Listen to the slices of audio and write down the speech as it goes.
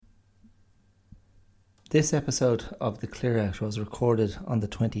This episode of The Clear Out was recorded on the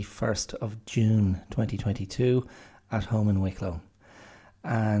 21st of June 2022 at home in Wicklow.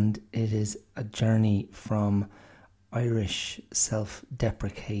 And it is a journey from Irish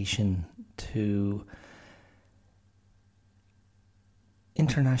self-deprecation to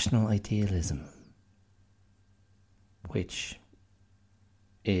international idealism, which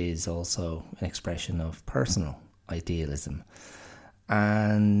is also an expression of personal idealism.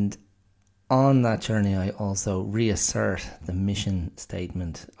 And on that journey, I also reassert the mission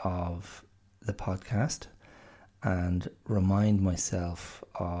statement of the podcast and remind myself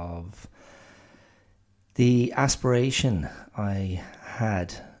of the aspiration I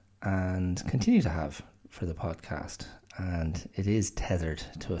had and continue to have for the podcast. And it is tethered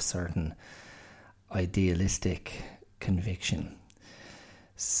to a certain idealistic conviction.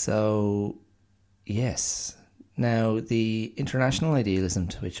 So, yes. Now, the international idealism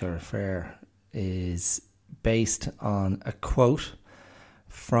to which I refer is based on a quote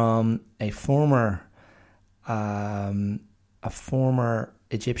from a former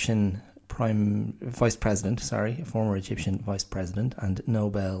Egyptian vice president and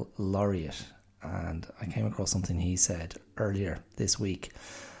Nobel laureate. And I came across something he said earlier this week,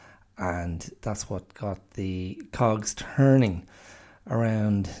 and that's what got the cogs turning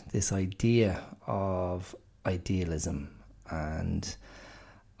around this idea of idealism. And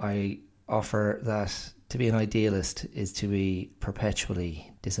I offer that to be an idealist is to be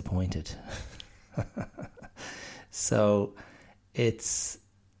perpetually disappointed. So it's,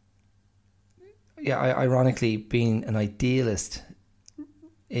 ironically, being an idealist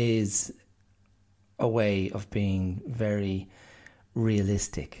is a way of being very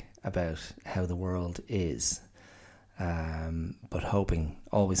realistic about how the world is, but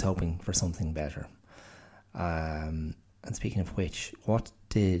always hoping for something better. And speaking of which, what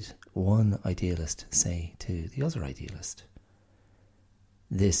did one idealist say to the other idealist?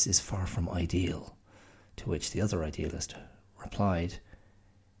 "This is far from ideal," to which the other idealist replied,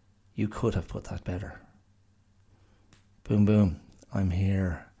 "You could have put that better." Boom, boom. I'm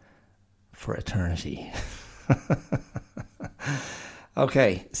here for eternity.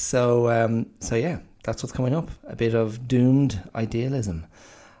 Okay, so yeah, that's what's coming up. A bit of doomed idealism.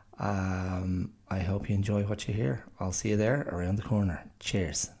 I hope you enjoy what you hear. I'll see you there around the corner.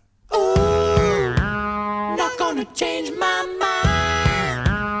 Cheers. Ooh, not gonna change my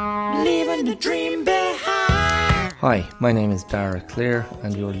mind, leaving the dream behind. Hi, my name is Dara Clear,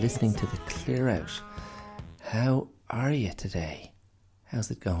 and you're listening to The Clear Out. How are you today?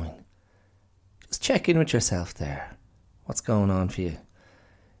 How's it going? Just check in with yourself there. What's going on for you?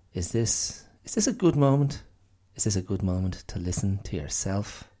 Is this a good moment? Is this a good moment to listen to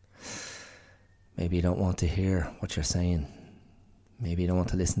yourself? Maybe you don't want to hear what you're saying. Maybe you don't want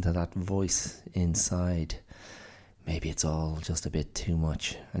to listen to that voice inside. Maybe it's all just a bit too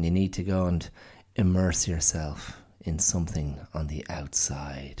much, and you need to go and immerse yourself in something on the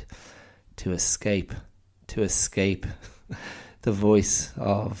outside to escape the voice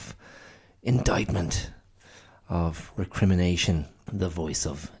of indictment, of recrimination, the voice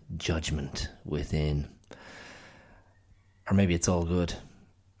of judgment within. Or maybe it's all good.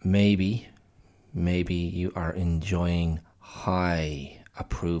 Maybe you are enjoying high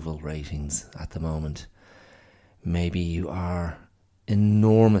approval ratings at the moment. Maybe you are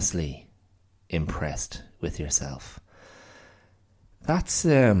enormously impressed with yourself. That's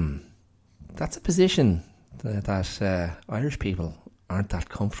a position that Irish people aren't that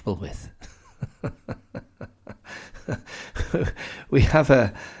comfortable with. We have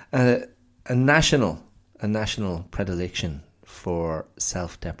a national predilection for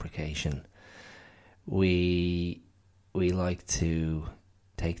self-deprecation. We like to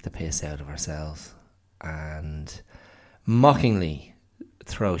take the piss out of ourselves and mockingly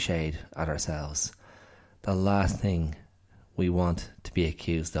throw shade at ourselves. The last thing we want to be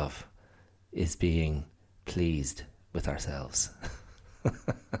accused of is being pleased with ourselves.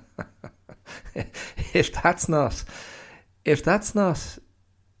 If that's not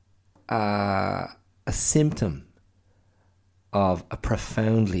a symptom of a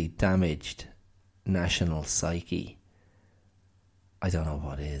profoundly damaged national psyche, I don't know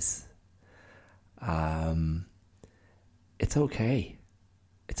what is. It's okay.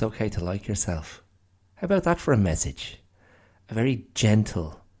 It's okay to like yourself. How about that for a message? A very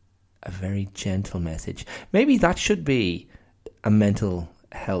gentle message. Maybe that should be a mental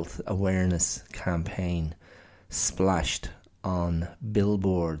health awareness campaign splashed on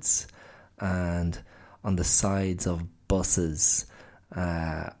billboards and on the sides of buses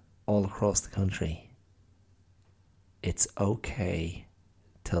all across the country. It's okay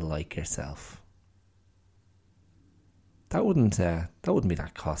to like yourself. That wouldn't be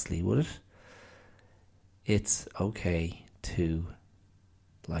that costly, would it? It's okay to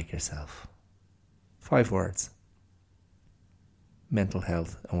like yourself. 5 words. Mental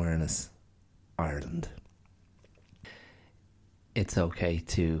Health Awareness Ireland. It's okay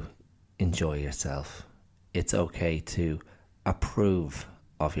to enjoy yourself. It's okay to approve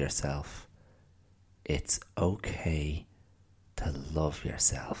of yourself. It's okay to love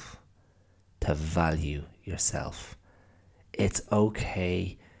yourself, to value yourself. It's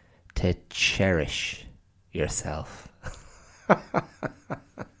okay to cherish yourself.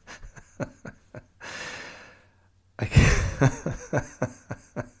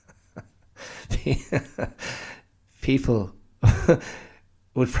 People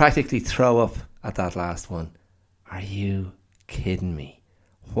would practically throw up at that last one. Are you kidding me?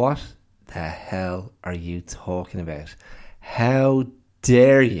 What the hell are you talking about? How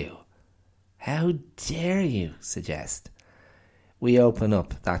dare you? How dare you suggest we open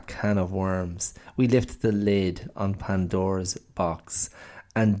up that can of worms? We lift the lid on Pandora's box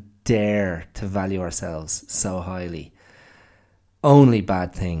and dare to value ourselves so highly. Only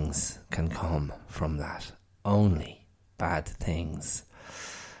bad things can come from that. Only bad things.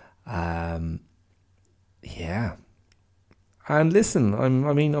 Yeah. And listen,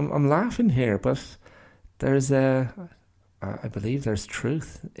 I'm laughing here, but I believe there's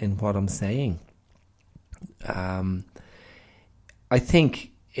truth in what I'm saying. I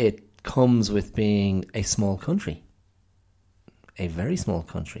think it comes with being a small country, a very small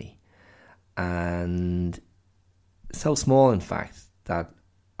country, and so small, in fact, that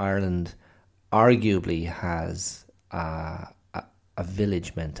Ireland arguably has a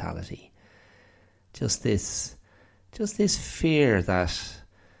village mentality. Just this fear that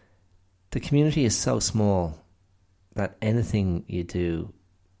the community is so small that anything you do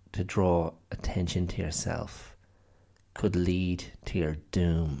to draw attention to yourself could lead to your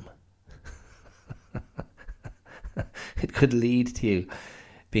doom. It could lead to you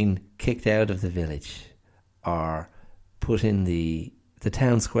being kicked out of the village or put in the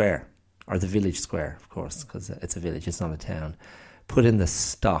town square, or the village square, of course, because it's a village, it's not a town, put in the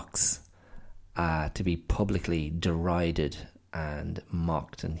stocks to be publicly derided and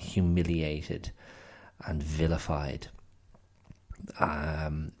mocked and humiliated and vilified.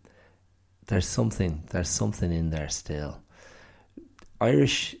 There's something in there still. I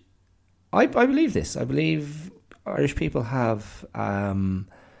believe this. I believe Irish people have an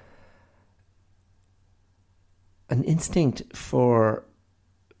instinct for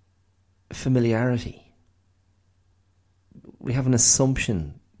familiarity. We have an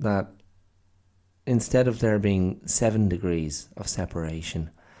assumption that instead of there being 7 degrees of separation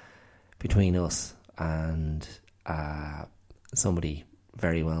between us and somebody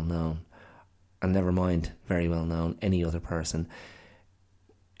very well known, and never mind very well known, any other person,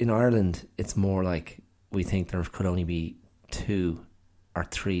 in Ireland it's more like we think there could only be 2 or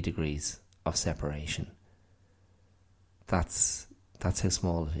 3 degrees of separation. That's how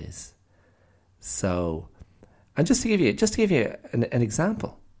small it is. So, and just to give you an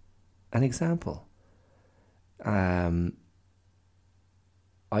example,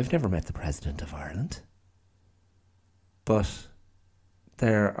 I've never met the President of Ireland, but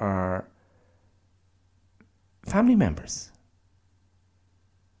there are family members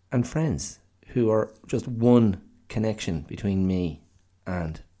and friends who are just one connection between me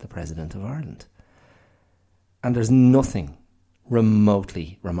and the President of Ireland. And there's nothing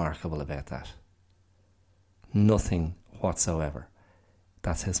remotely remarkable about that. Nothing whatsoever.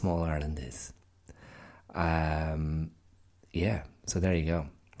 That's how small Ireland is. Yeah, so there you go.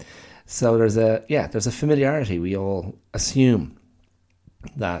 So there's a familiarity. We all assume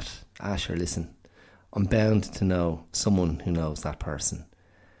that, sure, listen, I'm bound to know someone who knows that person.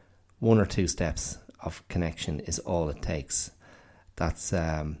 1 or 2 steps of connection is all it takes. That's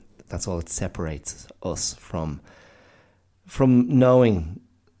all that separates us from knowing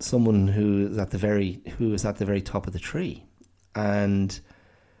someone who is at the very top of the tree. And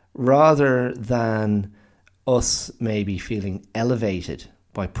rather than us maybe feeling elevated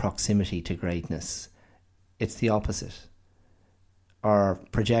by proximity to greatness, it's the opposite. Our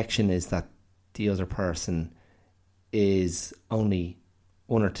projection is that the other person is only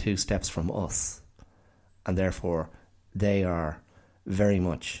 1 or 2 steps from us, and therefore they are very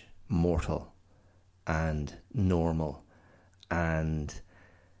much mortal and normal and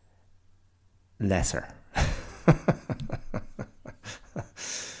lesser.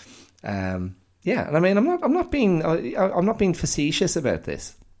 Yeah, and I mean, I'm not being facetious about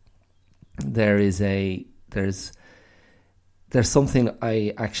this. There's something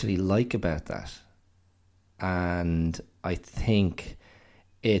I actually like about that, and I think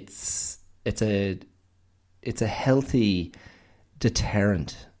it's a healthy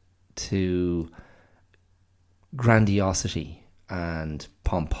deterrent to grandiosity and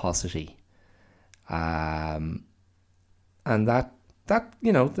pomposity, and that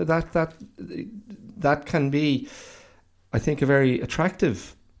can be, I think, a very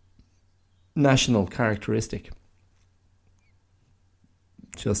attractive national characteristic.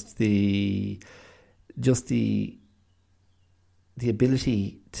 Just the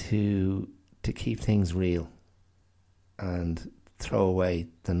ability to keep things real and throw away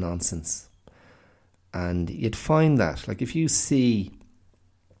the nonsense. And you'd find that, like, if you see,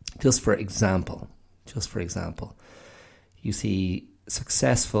 just for example, you see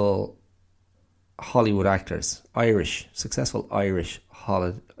successful Hollywood actors, successful Irish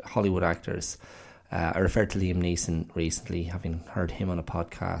Hollywood actors. I referred to Liam Neeson recently, having heard him on a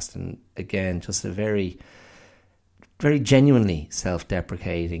podcast, and again, just a very, very genuinely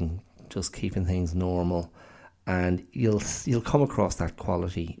self-deprecating, just keeping things normal, and you'll come across that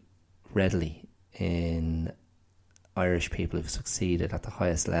quality readily in Irish people who've succeeded at the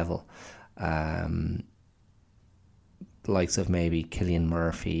highest level. The likes of maybe Cillian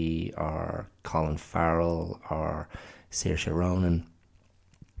Murphy or Colin Farrell or Saoirse Ronan.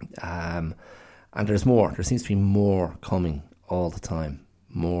 And there's more. There seems to be more coming all the time.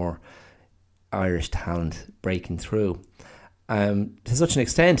 More Irish talent breaking through. To such an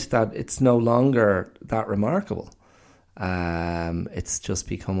extent that it's no longer that remarkable. It's just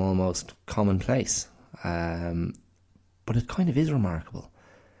become almost commonplace. But it kind of is remarkable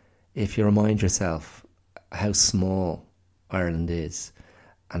if you remind yourself how small Ireland is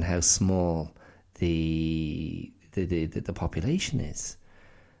and how small the population is.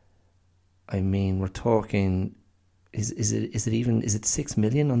 I mean, we're talking, is it 6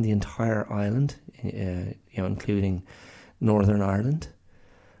 million on the entire island, including Northern Ireland?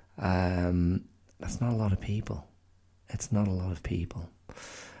 That's not a lot of people. It's not a lot of people.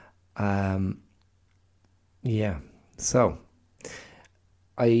 Yeah. So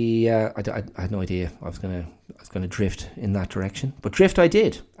I had no idea I was gonna drift in that direction, but drift I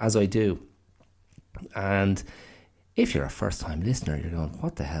did, as I do. And if you're a first-time listener, you're going,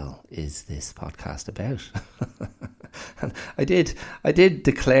 what the hell is this podcast about? And I did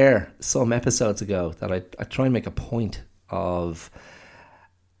declare some episodes ago that I try and make a point of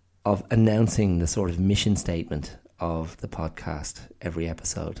announcing the sort of mission statement of the podcast every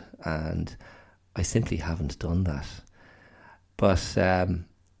episode, and I simply haven't done that. But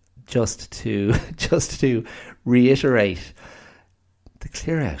just to reiterate, the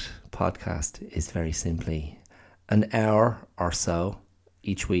Clear Out podcast is very simply an hour or so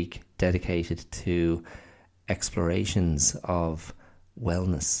each week dedicated to explorations of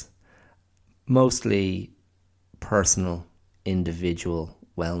wellness, mostly personal, individual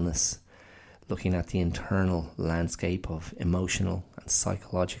wellness, looking at the internal landscape of emotional and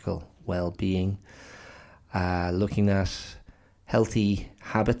psychological well-being, looking at healthy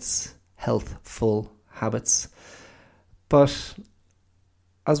habits, healthful habits, but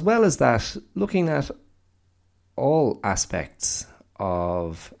as well as that, looking at all aspects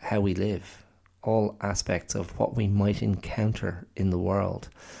of how we live, all aspects of what we might encounter in the world,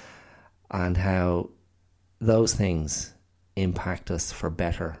 and how those things impact us for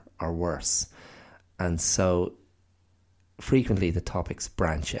better or worse. And so frequently the topics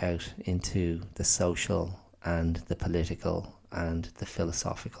branch out into the social and the political and the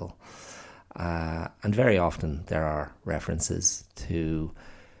philosophical. And very often there are references to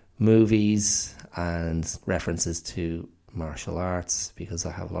movies and references to martial arts, because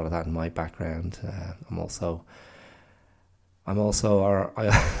I have a lot of that in my background. I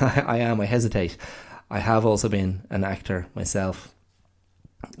hesitate. I have also been an actor myself,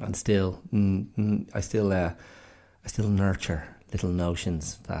 and I still nurture little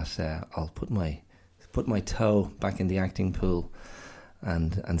notions that I'll put my toe back in the acting pool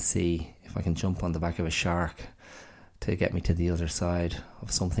and see if I can jump on the back of a shark to get me to the other side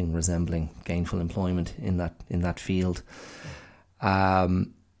of something resembling gainful employment in that field.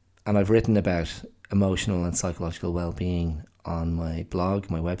 And I've written about emotional and psychological well-being on my blog,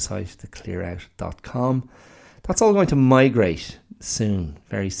 my website, theclearout.com. That's all going to migrate soon,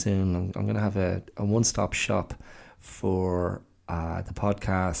 very soon. I'm going to have a one-stop shop for the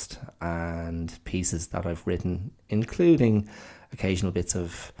podcast and pieces that I've written, including occasional bits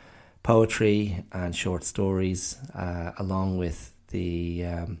of poetry and short stories, along with the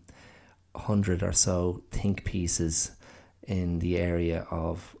 100 or so think pieces in the area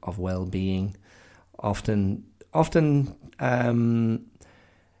of well-being, often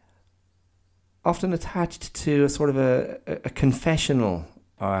often attached to a sort of a confessional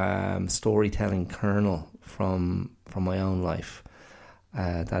storytelling kernel from my own life.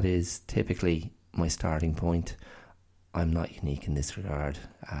 That is typically my starting point. I'm not unique in this regard.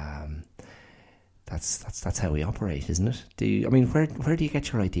 That's how we operate, isn't it? Where do you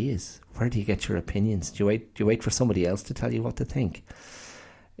get your ideas? Where do you get your opinions? Do you wait for somebody else to tell you what to think?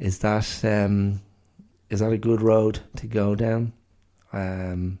 Is that a good road to go down?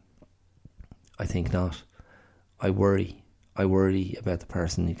 I think not. I worry about the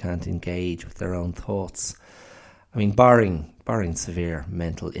person who can't engage with their own thoughts. I mean, barring severe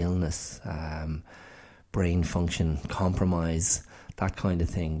mental illness, brain function compromise, that kind of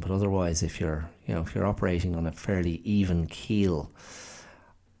thing. But otherwise, if you're operating on a fairly even keel,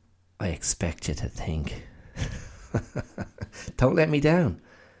 I expect you to think. Don't let me down.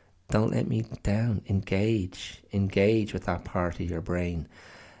 Don't let me down. Engage with that part of your brain,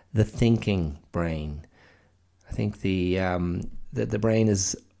 the thinking brain. I think the brain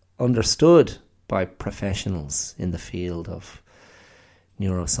is understood by professionals in the field of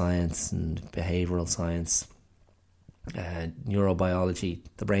neuroscience and behavioral science, neurobiology.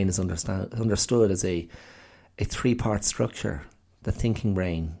 The brain is understood as a three-part structure: the thinking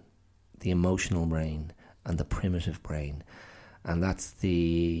brain, the emotional brain, and the primitive brain. And that's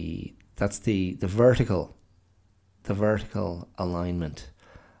the vertical alignment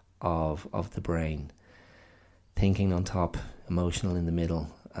of the brain. Thinking on top, emotional in the middle,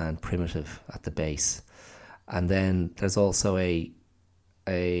 and primitive at the base. And then there's also a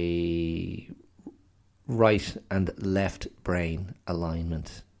right and left brain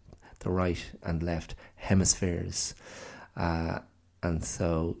alignment, the right and left hemispheres. And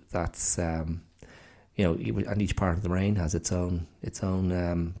so that's and each part of the brain has its own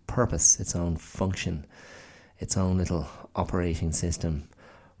purpose, its own function, its own little operating system,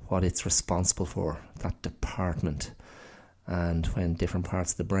 what it's responsible for, that department. And when different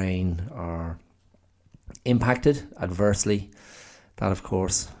parts of the brain are impacted adversely, that of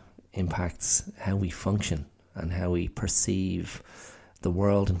course impacts how we function and how we perceive the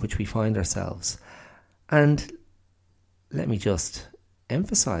world in which we find ourselves. And let me just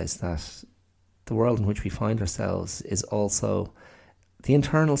emphasize that the world in which we find ourselves is also the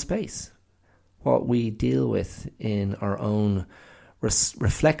internal space, what we deal with in our own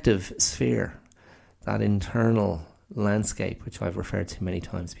reflective sphere, that internal landscape, which I've referred to many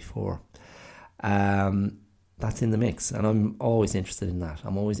times before. That's in the mix, and I'm always interested in that.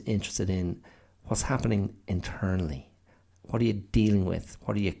 I'm always interested in what's happening internally. What are you dealing with?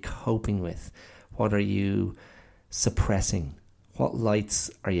 What are you coping with? What are you suppressing? What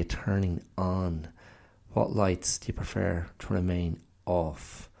lights are you turning on? What lights do you prefer to remain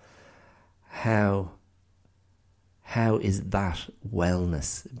off? How is that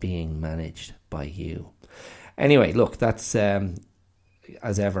wellness being managed by you? Anyway, look, that's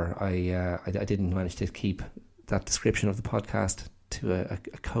as ever. I didn't manage to keep that description of the podcast to a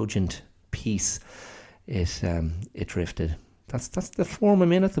cogent piece. It drifted. That's the form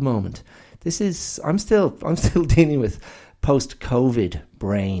I'm in at the moment. I'm still dealing with post-COVID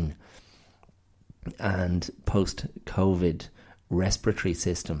brain and post-COVID respiratory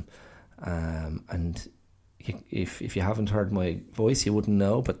system, and if you haven't heard my voice, you wouldn't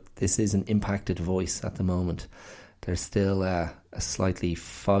know, but this is an impacted voice at the moment. There's still a slightly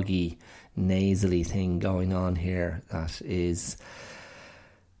foggy, nasally thing going on here that is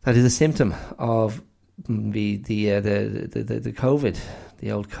a symptom of the COVID,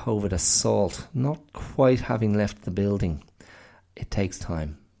 the old COVID assault, not quite having left the building. It takes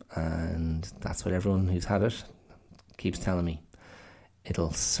time, and that's what everyone who's had it keeps telling me.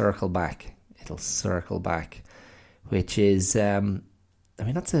 It'll circle back, which is,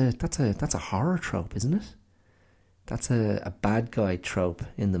 that's a horror trope, isn't it? That's a bad guy trope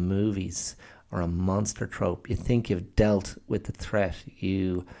in the movies, or a monster trope. You think you've dealt with the threat,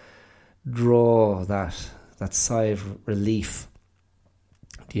 you draw that sigh of relief.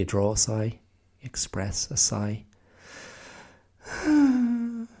 Do you draw a sigh? You express a sigh?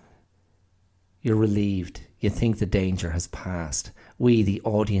 You're relieved. You think the danger has passed. We, the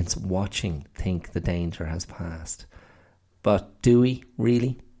audience watching, think the danger has passed. But do we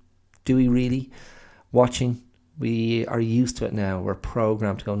really? Do we really? Watching, we are used to it now. We're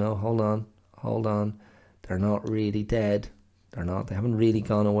programmed to go, no, hold on. They're not really dead. They haven't really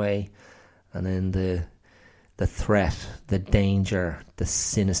gone away. And then the threat, the danger, the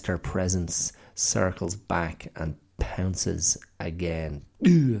sinister presence circles back and pounces again.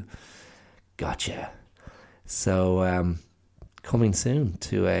 Gotcha. So, coming soon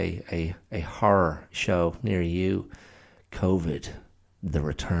to a horror show near you, COVID, The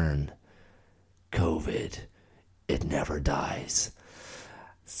Return. COVID, it never dies.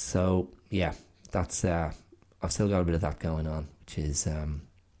 So yeah, that's I've still got a bit of that going on, which is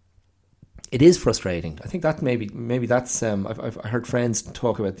it is frustrating. I think that maybe that's I've heard friends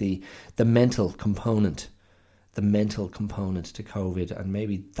talk about the mental component, to COVID, and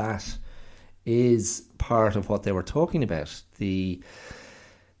maybe that is part of what they were talking about. The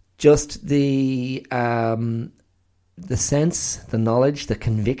sense, the knowledge, the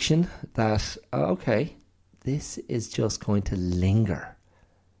conviction that, okay, this is just going to linger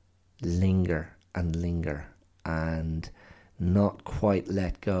and not quite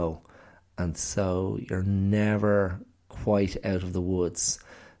let go. And so you're never quite out of the woods.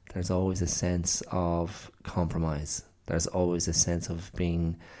 There's always a sense of compromise. There's always a sense of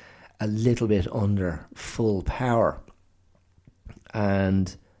being a little bit under full power.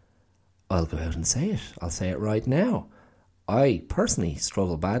 And I'll go out and say it. I'll say it right now. I personally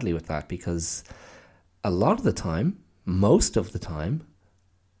struggle badly with that, because a lot of the time, most of the time,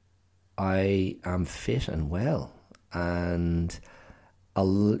 I am fit and well, and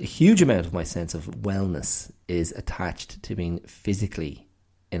a huge amount of my sense of wellness is attached to being physically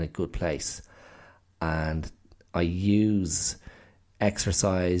in a good place. And I use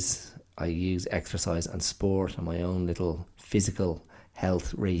exercise and sport and my own little physical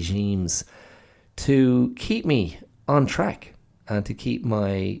health regimes to keep me on track and to keep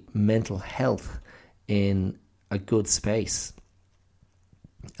my mental health in a good space.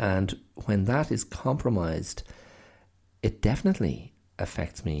 And when that is compromised, it definitely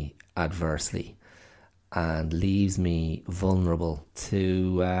affects me adversely and leaves me vulnerable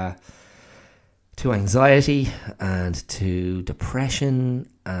to anxiety and to depression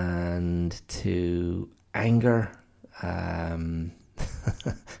and to anger. I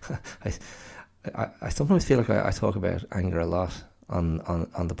sometimes feel like I talk about anger a lot on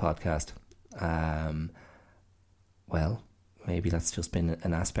the podcast. Well, maybe that's just been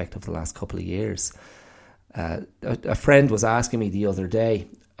an aspect of the last couple of years. A friend was asking me the other day,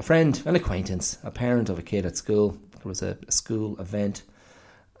 a friend, an acquaintance, a parent of a kid at school. There was a school event,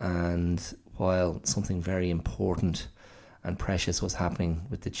 and while something very important and precious was happening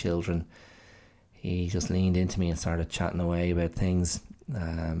with the children, he just leaned into me and started chatting away about things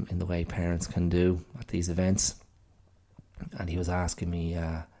in the way parents can do at these events. And he was asking me,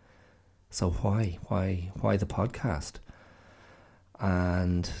 so why the podcast?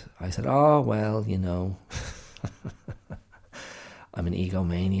 And I said, oh, well, you know, I'm an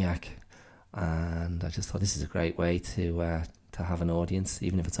egomaniac, and I just thought this is a great way to have an audience,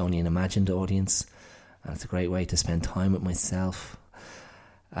 even if it's only an imagined audience, and it's a great way to spend time with myself.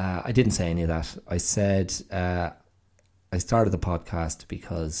 I didn't say any of that. I said I started the podcast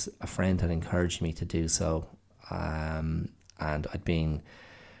because a friend had encouraged me to do so, and I'd been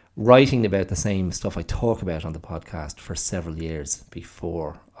writing about the same stuff I talk about on the podcast for several years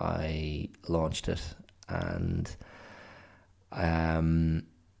before I launched it, and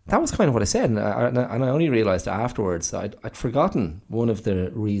that was kind of what I said, and I only realised afterwards I'd forgotten one of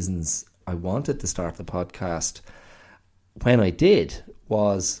the reasons I wanted to start the podcast when I did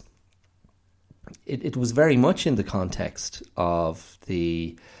was it was very much in the context of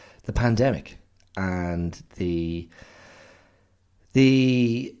the pandemic and the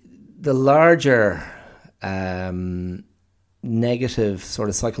larger negative sort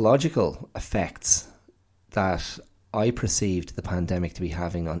of psychological effects that I perceived the pandemic to be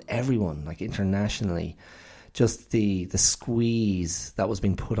having on everyone, like internationally. Just the squeeze that was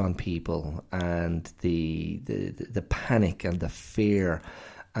being put on people, and the panic and the fear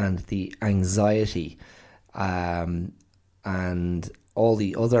and the anxiety, and all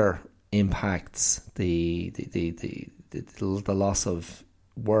the other impacts, the loss of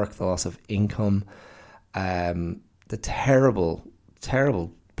work, the loss of income, the terrible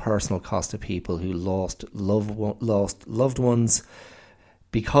personal cost to people who lost loved ones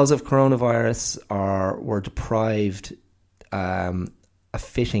because of coronavirus, or were deprived a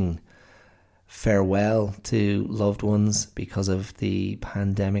fitting farewell to loved ones because of the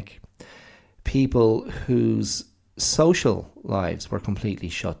pandemic. People whose social lives were completely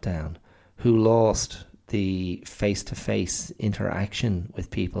shut down, who lost the face-to-face interaction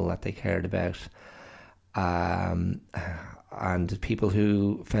with people that they cared about, and people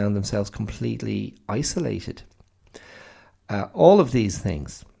who found themselves completely isolated. All of these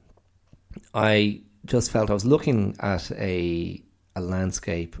things, I just felt I was looking at a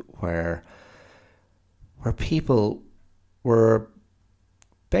landscape where people were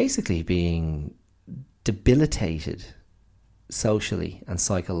basically being debilitated socially and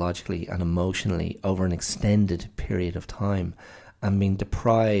psychologically and emotionally over an extended period of time, and being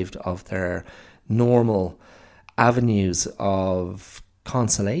deprived of their normal avenues of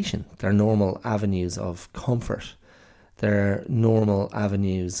consolation. They're normal avenues of comfort. They're normal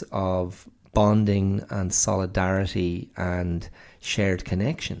avenues of bonding and solidarity and shared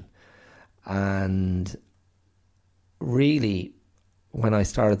connection. And really, when I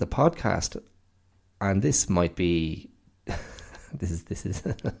started the podcast, and this might be this is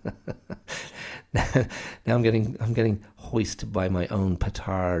now I'm getting hoisted by my own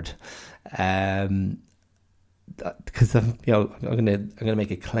petard, because I'm gonna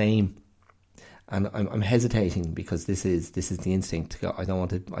make a claim, and I'm hesitating because this is the instinct to go. I don't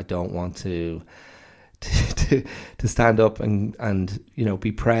want to stand up and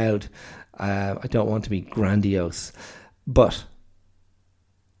be proud. I don't want to be grandiose, but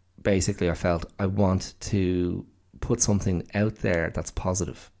basically I felt I want to put something out there that's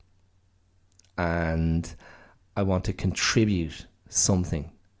positive, and I want to contribute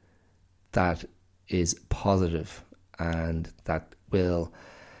something that is positive and that will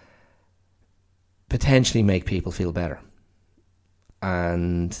potentially make people feel better.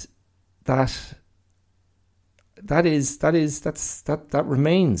 And that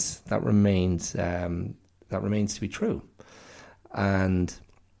remains to be true. And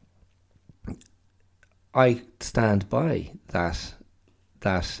I stand by that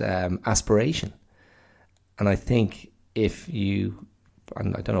aspiration. And I think if you,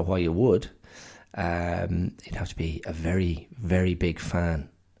 and I don't know why you would, you'd have to be a very, very big fan.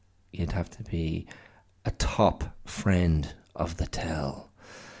 You'd have to be a top friend of the tell.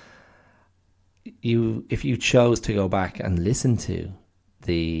 If you chose to go back and listen to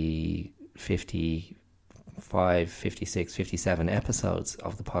the 55, 56, 57 episodes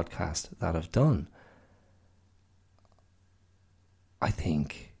of the podcast that I've done, I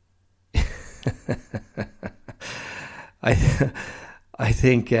think I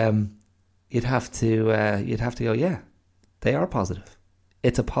think you'd have to go, yeah, they are positive.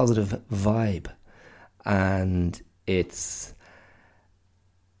 It's a positive vibe, and it's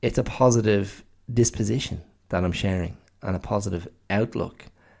a positive disposition that I'm sharing, and a positive outlook.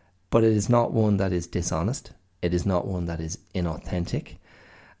 But it is not one that is dishonest. It is not one that is inauthentic,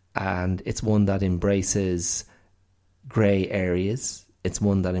 and it's one that embraces grey areas. It's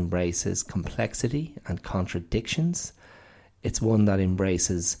one that embraces complexity and contradictions. It's one that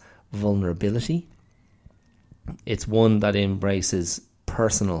embraces vulnerability. It's one that embraces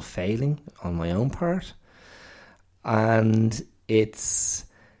personal failing on my own part. And it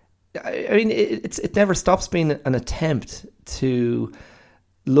never stops being an attempt to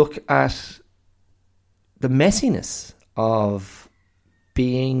look at the messiness of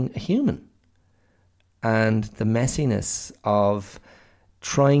being a human, and the messiness of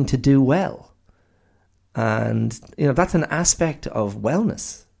trying to do well. And, that's an aspect of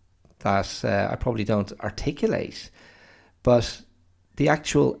wellness that I probably don't articulate, but the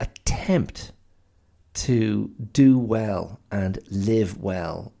actual attempt to do well and live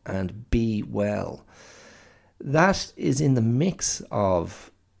well and be well, that is in the mix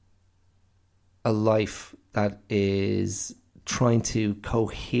of a life that is trying to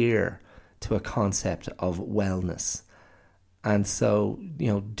cohere to a concept of wellness. And so,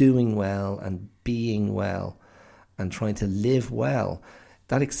 doing well and being well and trying to live well,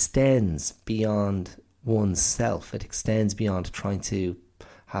 that extends beyond oneself. It extends beyond trying to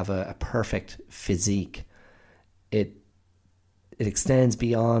have a perfect physique. It extends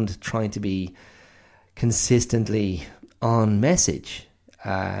beyond trying to be consistently on message.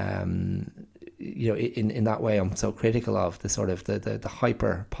 In that way, I'm so critical of the sort of the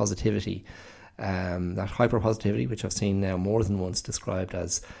hyper positivity. That hyper positivity, which I've seen now more than once described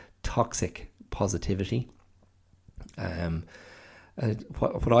as toxic positivity.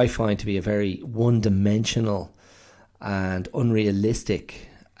 What I find to be a very one-dimensional and unrealistic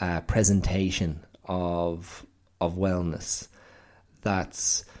presentation of wellness,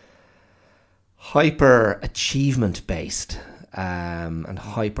 that's hyper achievement based and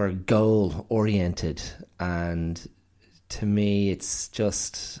hyper goal oriented, and to me it's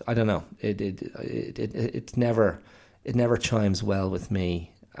just, I don't know, it never chimes well with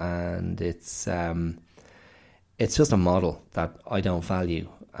me, and it's just a model that I don't value,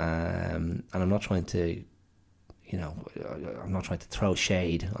 and I'm not trying to throw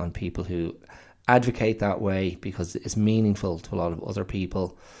shade on people who advocate that way, because it's meaningful to a lot of other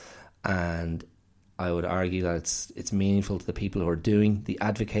people, and I would argue that it's meaningful to the people who are doing the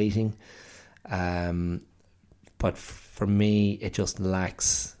advocating, but for me it just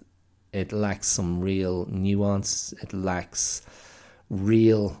lacks some real nuance. It lacks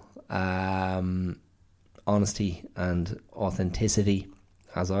real honesty and authenticity,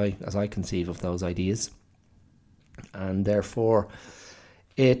 as I conceive of those ideas, and therefore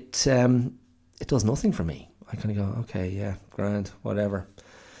it does nothing for me. I kind of go, okay, yeah, grand, whatever.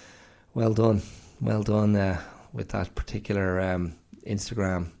 Well done with that particular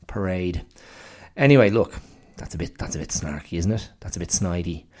Instagram parade. Anyway, look, that's a bit snarky, isn't it? That's a bit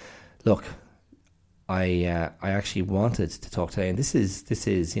snidey. Look, I actually wanted to talk today, and this is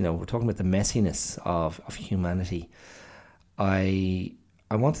we're talking about the messiness of humanity. I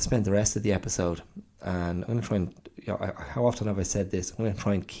want to spend the rest of the episode, and I'm going to try and, how often have I said this? I'm going to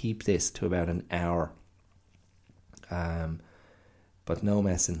try and keep this to about an hour. But no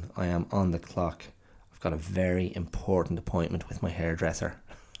messing, I am on the clock. I've got a very important appointment with my hairdresser.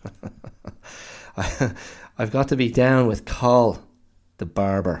 I've got to be down with Col, the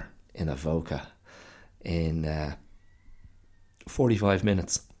barber, in Avoca in 45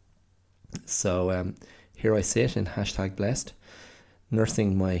 minutes. So here I sit in #blessed,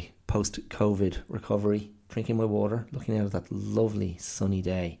 nursing my post-COVID recovery, drinking my water, looking out at that lovely sunny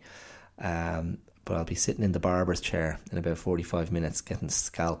day. But I'll be sitting in the barber's chair in about 45 minutes getting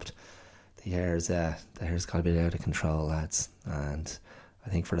scalped. The hair's got a bit out of control, lads. And I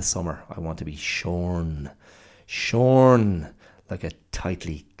think for the summer I want to be shorn like a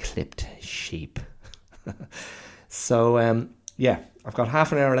tightly clipped sheep. So I've got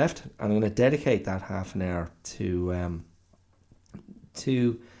half an hour left, and I'm going to dedicate that half an hour to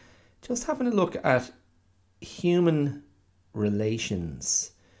just having a look at human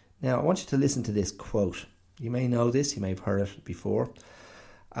relations. Now, I want you to listen to this quote. You may know this, you may have heard it before.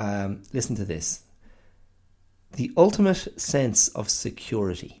 Listen to this. The ultimate sense of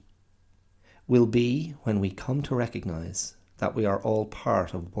security will be when we come to recognize that we are all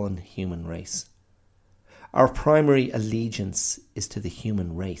part of one human race. Our primary allegiance is to the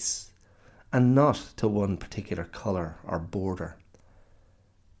human race, and not to one particular colour or border.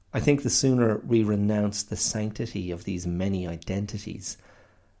 I think the sooner we renounce the sanctity of these many identities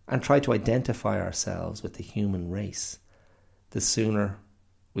and try to identify ourselves with the human race, the sooner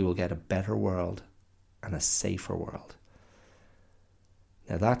we will get a better world and a safer world.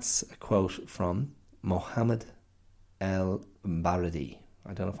 Now that's a quote from Mohammed El-Baradi.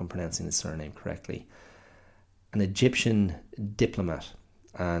 I don't know if I'm pronouncing his surname correctly. An Egyptian diplomat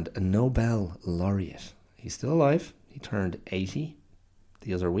and a Nobel laureate. He's still alive. He turned 80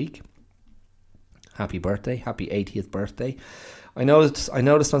 the other week. Happy birthday, happy 80th birthday. I noticed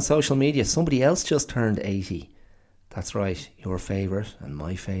on social media somebody else just turned 80. That's right, your favourite and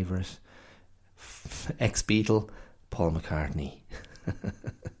my favourite ex-Beatle, Paul McCartney.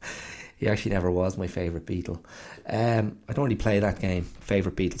 He actually never was my favourite Beatle. I don't really play that game,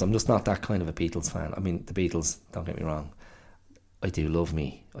 favourite Beatles. I'm just not that kind of a Beatles fan. I mean, the Beatles, don't get me wrong. I do love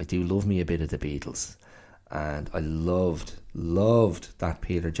me a bit of the Beatles. And I loved that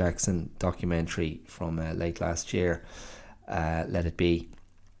Peter Jackson documentary from late last year, Let It Be.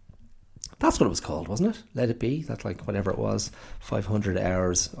 That's what it was called, wasn't it? Let It Be. That, like, whatever it was, 500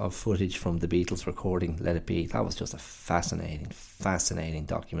 hours of footage from the Beatles recording Let It Be. That was just a fascinating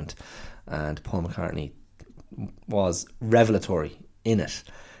document. And Paul McCartney was revelatory in it,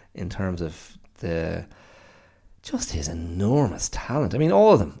 in terms of just his enormous talent. I mean,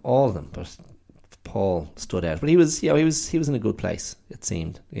 all of them, but Paul stood out. But he was in a good place, it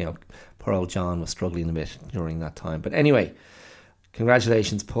seemed. Poor old John was struggling a bit during that time. But anyway,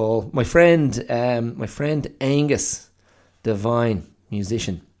 congratulations, Paul. My friend Angus, divine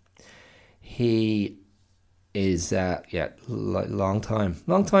musician. He is long time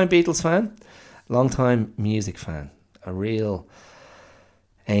Beatles fan, long time music fan. A real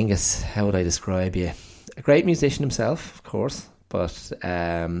Angus. How would I describe you? A great musician himself, of course, but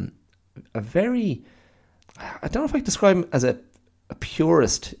I don't know if I could describe him as a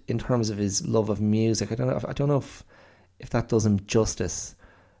purist in terms of his love of music. I don't know if that does him justice,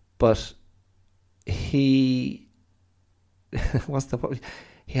 but he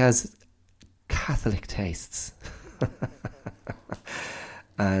has Catholic tastes.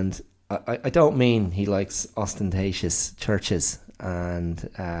 And I don't mean he likes ostentatious churches and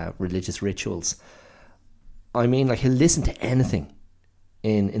religious rituals. I mean, like, he'll listen to anything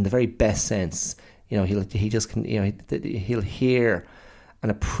in the very best sense. He'll hear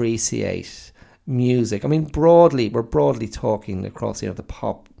and appreciate music. I mean, we're broadly talking across, the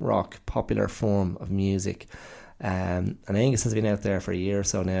pop rock popular form of music. And Angus has been out there for a year or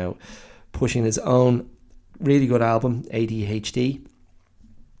so now, pushing his own really good album, ADHD,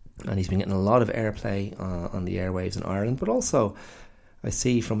 and he's been getting a lot of airplay on the airwaves in Ireland, but also I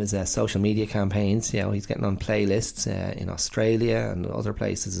see from his social media campaigns, he's getting on playlists in Australia and other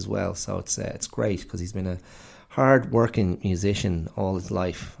places as well. So it's great, because he's been a hard-working musician all his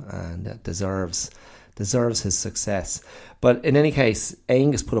life, and deserves his success. But in any case,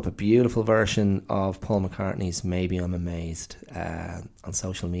 Angus put up a beautiful version of Paul McCartney's Maybe I'm Amazed on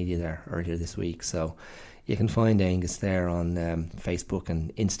social media there earlier this week. So you can find Angus there on Facebook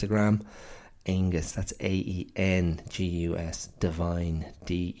and Instagram. Angus, that's Aengus, Divine,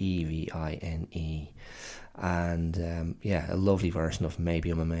 Devine. And a lovely version of Maybe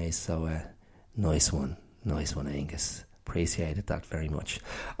I'm Amazed. So nice one, Angus. Appreciated that very much.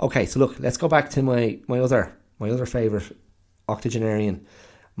 Okay, so look, let's go back to my other favourite octogenarian,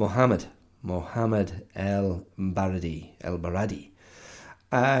 Mohammed El-Baradi.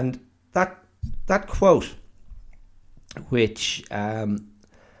 And that quote, which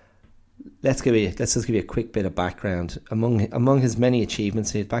let's just give you a quick bit of background. Among his many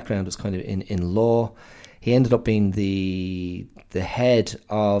achievements, his background was kind of in law. He ended up being the head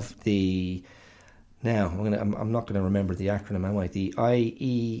of the... Now, I'm not going to remember the acronym, am I? The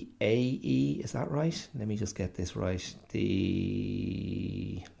IEAE, is that right? Let me just get this right.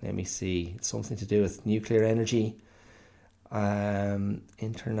 Let me see, it's something to do with nuclear energy,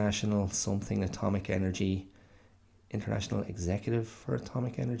 International something Atomic Energy, International Executive for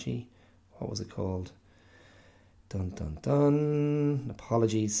Atomic Energy. What was it called? Dun dun dun.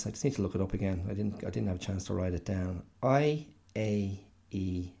 Apologies, I just need to look it up again. I didn't have a chance to write it down. IAEA,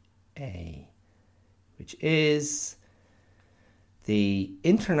 which is the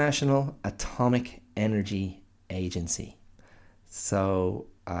International Atomic Energy Agency. So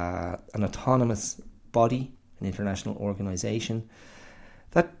an autonomous body, an international organisation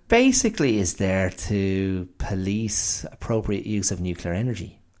that basically is there to police appropriate use of nuclear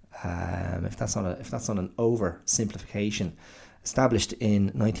energy. If that's not an oversimplification, established in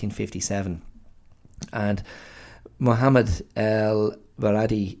 1957, and Mohammed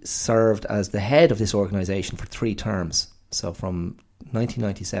El-Baradi served as the head of this organisation for 3 terms, so from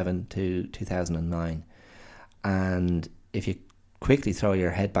 1997 to 2009. And if you quickly throw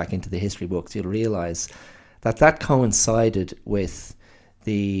your head back into the history books, you'll realise that coincided with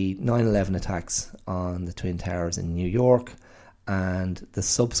the 9/11 attacks on the Twin Towers in New York and the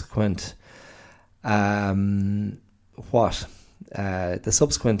subsequent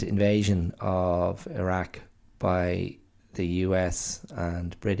invasion of Iraq by the US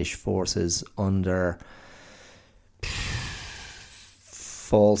and British forces under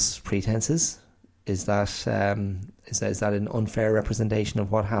false pretenses. Is that an unfair representation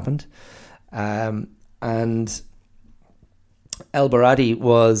of what happened? And El-Baradi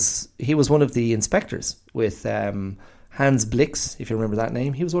was one of the inspectors with Hans Blix, if you remember that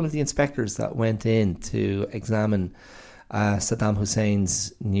name. He was one of the inspectors that went in to examine Saddam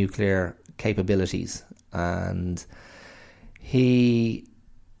Hussein's nuclear capabilities, and he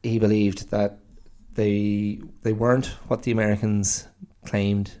believed that they weren't what the Americans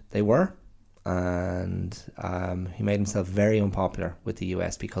claimed they were, and he made himself very unpopular with the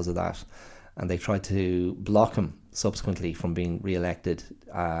US because of that, and they tried to block him subsequently from being re-elected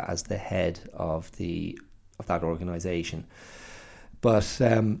as the head of that organisation. But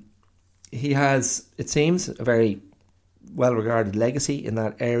he has, it seems, a very well-regarded legacy in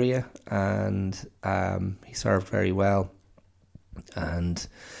that area, and he served very well, and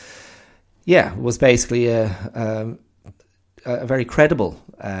was basically a very credible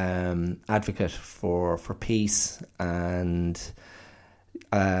advocate for peace and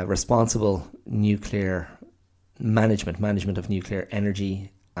responsible nuclear management of nuclear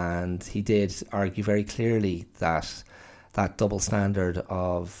energy. And he did argue very clearly that double standard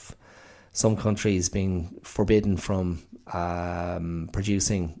of some countries being forbidden from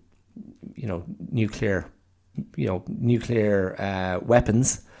producing, nuclear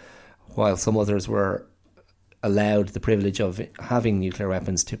weapons, while some others were allowed the privilege of having nuclear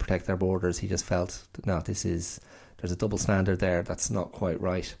weapons to protect their borders. He just felt, no, there's a double standard there. That's not quite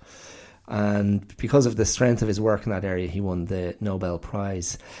right. And because of the strength of his work in that area, he won the Nobel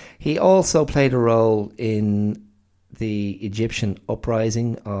Prize. He also played a role in the Egyptian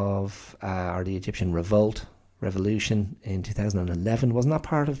uprising or the Egyptian revolution in 2011. Wasn't that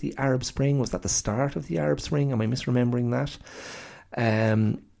part of the Arab Spring? Was that the start of the Arab Spring? Am I misremembering that?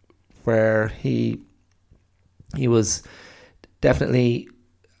 Where he was definitely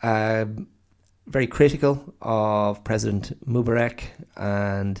very critical of President Mubarak,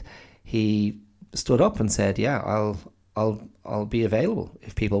 and he stood up and said, I'll be available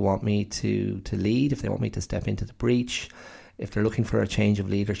if people want me to lead, if they want me to step into the breach, if they're looking for a change of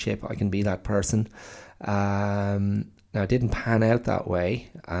leadership, I can be that person. Now, it didn't pan out that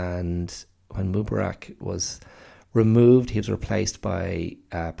way, and when Mubarak was removed, he was replaced by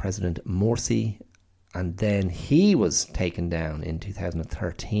President Morsi, And then he was taken down in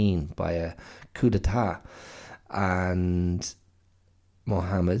 2013 by a coup d'etat. And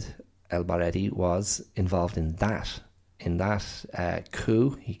Mohammed el-Baradi was involved in that. In that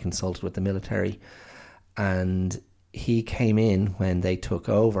coup, he consulted with the military, and he came in when they took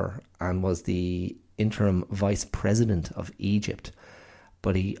over and was the interim vice president of Egypt.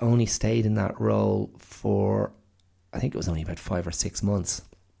 But he only stayed in that role for, I think it was only about 5 or 6 months.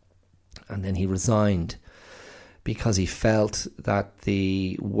 And then he resigned because he felt that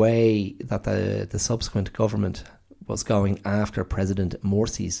the way that the subsequent government was going after President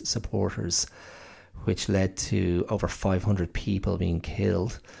Morsi's supporters, which led to over 500 people being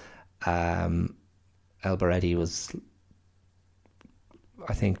killed, el-Baradi was,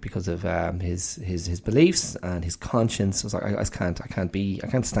 I think, because of his beliefs and his conscience, was like, I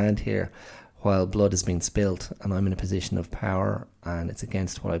can't stand here while blood is being spilt and I'm in a position of power and it's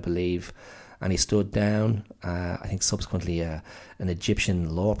against what I believe. And he stood down. I think subsequently an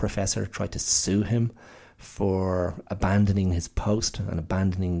Egyptian law professor tried to sue him for abandoning his post and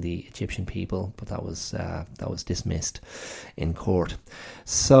abandoning the Egyptian people, but that was dismissed in court.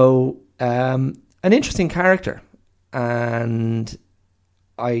 So an interesting character, and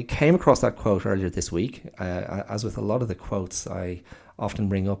I came across that quote earlier this week. As with a lot of the quotes I often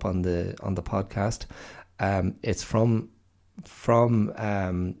bring up on the podcast, it's from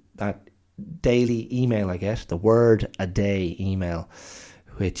that daily email I get, the word a day email,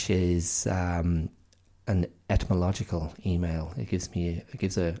 which is an etymological email. It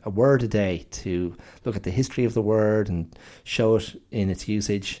gives a word a day to look at the history of the word and show it in its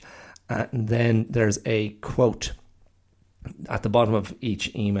usage. And then there's a quote at the bottom of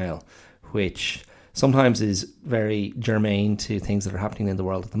each email, which sometimes is very germane to things that are happening in the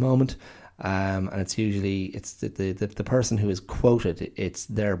world at the moment. And it's usually the person who is quoted, it's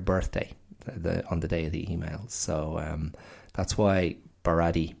their birthday on the day of the email. So that's why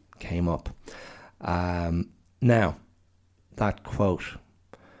Baradi came up. Now, that quote,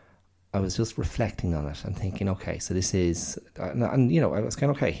 I was just reflecting on it and thinking, okay, so this is, and I was kind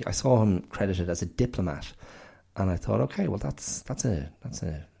of, okay, I saw him credited as a diplomat, and I thought, okay, well, that's a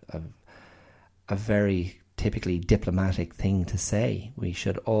very typically diplomatic thing to say. We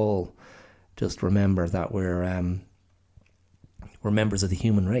should all just remember that we're members of the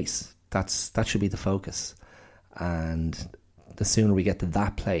human race. That should be the focus, and the sooner we get to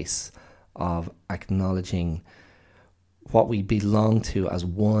that place of acknowledging what we belong to as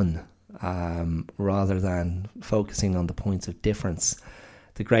one, rather than focusing on the points of difference,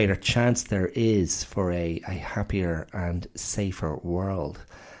 the greater chance there is for a happier and safer world.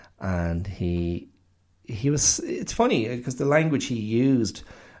 And he was, it's funny because the language he used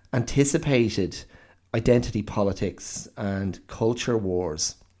anticipated identity politics and culture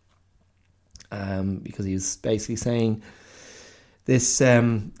wars, because he was basically saying this,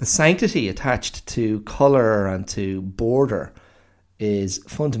 the sanctity attached to colour and to border is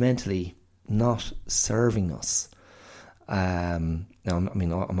fundamentally not serving us. Now,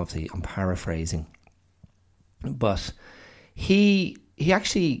 I'm paraphrasing, but he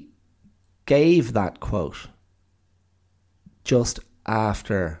actually gave that quote just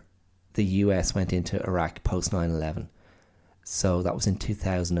after the US went into Iraq post 9/11. So that was in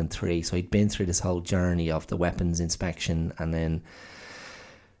 2003. So he'd been through this whole journey of the weapons inspection, and then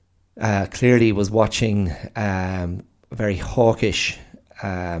clearly was watching a very hawkish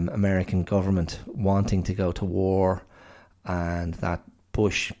American government wanting to go to war, and that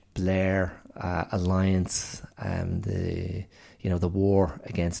Bush-Blair alliance, the war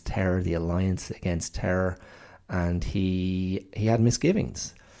against terror, the alliance against terror, and he had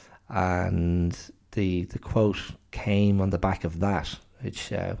misgivings, and the quote came on the back of that,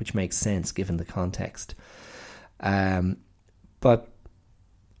 which makes sense given the context. But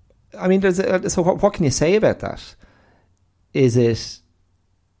I mean, so what can you say about that? Is it,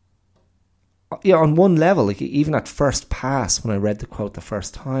 on one level, like even at first pass, when I read the quote the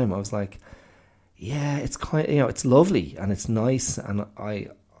first time, I was like, yeah, it's kind, it's lovely and it's nice, and I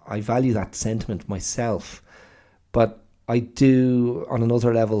value that sentiment myself. But I do, on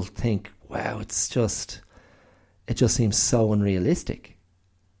another level, think, wow, it just seems so unrealistic.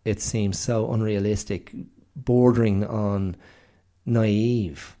 It seems so unrealistic, bordering on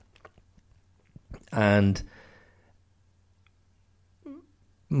naive. And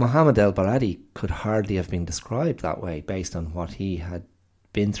Mohammed el-Baradi could hardly have been described that way based on what he had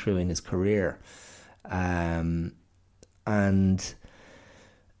been through in his career. And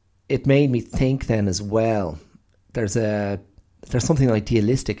it made me think then as well, there's something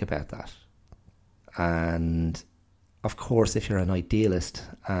idealistic about that. And of course, if you're an idealist,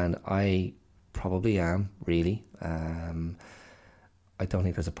 and I probably am, really. I don't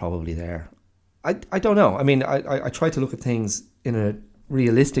think there's a probably there. I don't know. I mean, I try to look at things in a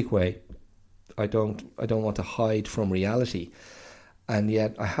realistic way. I don't want to hide from reality, and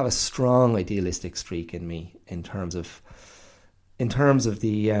yet I have a strong idealistic streak in me in terms of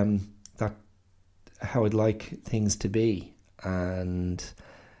the that how I'd like things to be and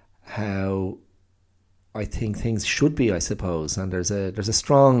how I think things should be, I suppose. And there's a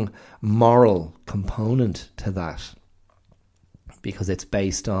strong moral component to that, because it's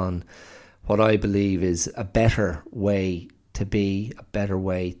based on what I believe is a better way to be, a better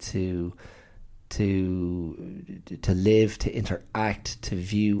way to live, to interact, to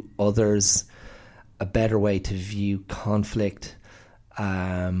view others, a better way to view conflict.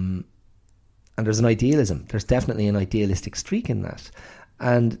 And there's an idealism. There's definitely an idealistic streak in that.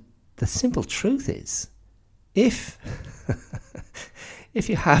 And the simple truth is, if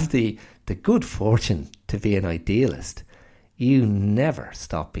you have the good fortune to be an idealist, you never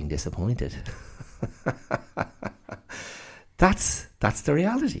stop being disappointed. That's the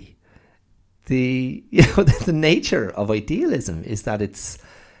reality. The nature of idealism is that it's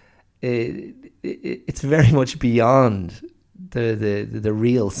very much beyond the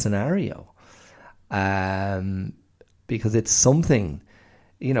real scenario, because it's something,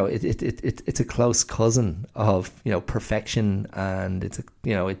 it's a close cousin of perfection, and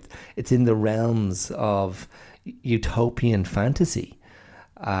it's in the realms of utopian fantasy,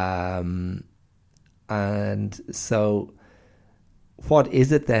 and so what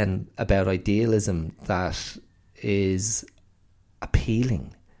is it then about idealism that is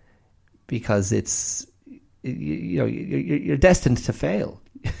appealing? Because it's you're destined to fail.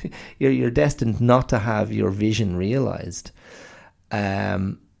 You're destined not to have your vision realized,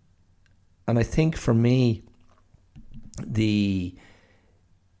 and I think for me,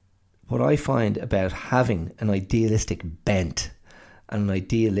 what I find about having an idealistic bent, an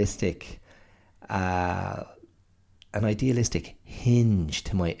idealistic hinge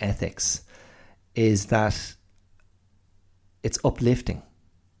to my ethics, is that it's uplifting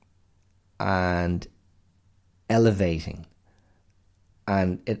and elevating,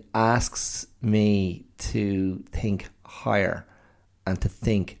 and it asks me to think higher and to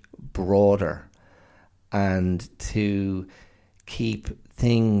think broader and to keep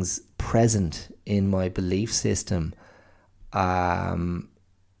things present in my belief system,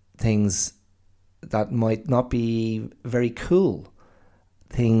 things that might not be very cool,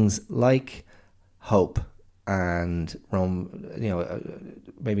 things like hope and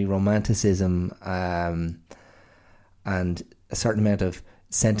maybe romanticism, and a certain amount of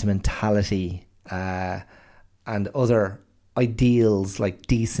sentimentality, and other ideals like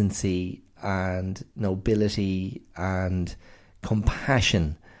decency and nobility and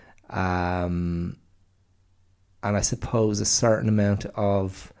compassion, and I suppose a certain amount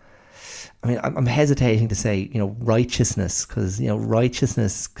of, I'm hesitating to say, righteousness, because,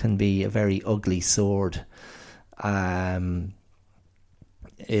 righteousness can be a very ugly sword.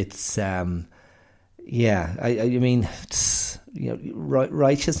 It's,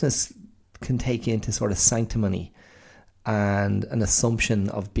 righteousness can take you into sort of sanctimony and an assumption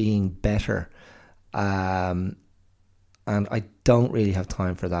of being better. And I don't really have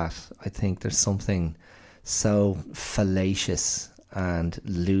time for that. I think there's something so fallacious and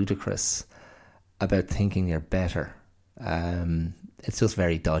ludicrous about thinking you're better. It's just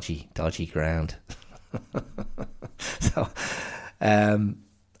very dodgy ground. So,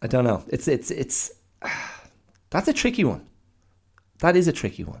 I don't know. It's that's a tricky one. That is a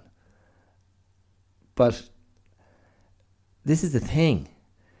tricky one. But this is the thing.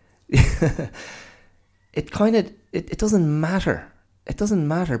 It doesn't matter. It doesn't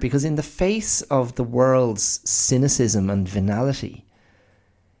matter, because in the face of the world's cynicism and venality,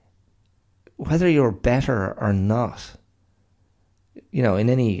 whether you're better or not, in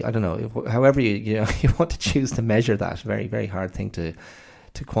any, I don't know, however you want to choose to measure that, very, very hard thing to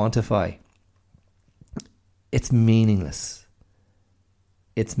quantify, it's meaningless.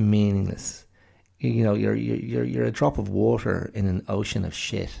 It's meaningless. You're a drop of water in an ocean of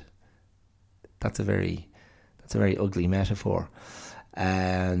shit. That's a very ugly metaphor.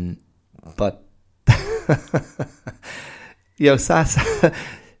 But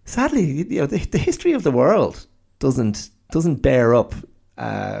sadly, the history of the world doesn't bear up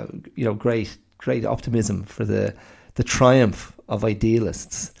great optimism for the triumph of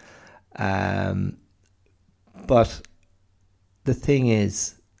idealists. But the thing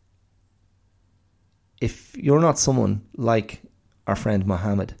is, if you're not someone like our friend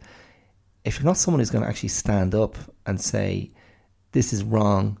Muhammad, if you're not someone who's going to actually stand up and say, this is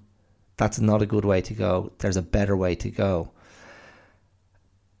wrong, that's not a good way to go. There's a better way to go.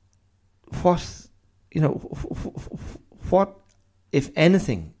 What, what, if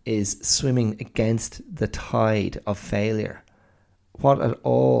anything, is swimming against the tide of failure? What at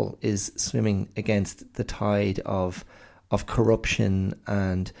all is swimming against the tide of corruption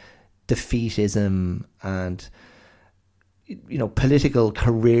and defeatism and political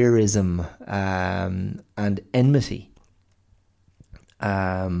careerism and enmity?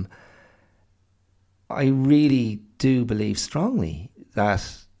 I really do believe strongly that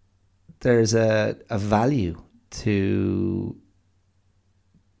there's a value to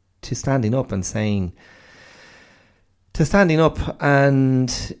standing up and saying,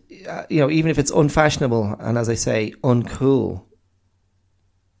 and even if it's unfashionable and, as I say, uncool,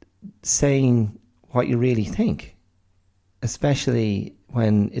 saying what you really think, especially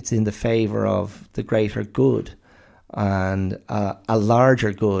when it's in the favour of the greater good and a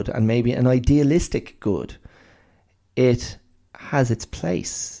larger good and maybe an idealistic good. It has its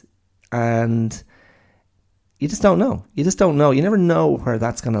place, and you just don't know. You never know where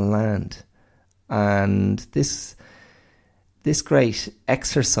that's going to land. And this great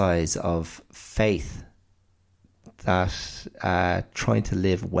exercise of faith that trying to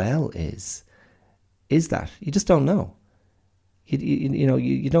live well is that you just don't know.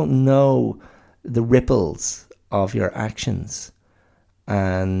 You don't know the ripples of your actions,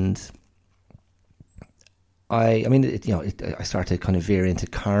 and I start to kind of veer into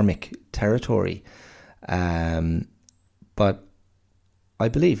karmic territory, but I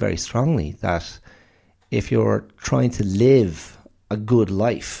believe very strongly that if you're trying to live a good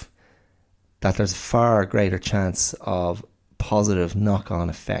life, that there's a far greater chance of positive knock-on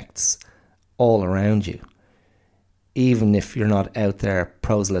effects all around you. Even if you're not out there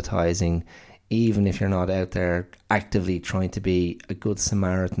proselytizing, even if you're not out there actively trying to be a good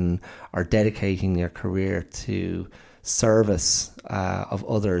Samaritan or dedicating your career to service of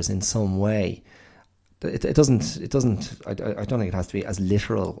others in some way, I don't think it has to be as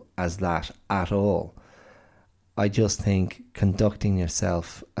literal as that at all. I just think conducting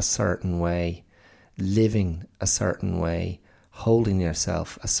yourself a certain way, living a certain way, holding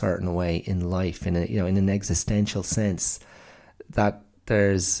yourself a certain way in life, in an existential sense, that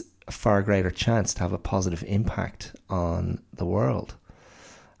there's a far greater chance to have a positive impact on the world.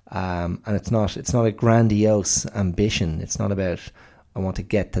 And it's not a grandiose ambition. It's not about, I want to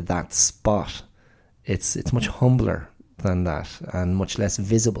get to that spot. It's much humbler than that and much less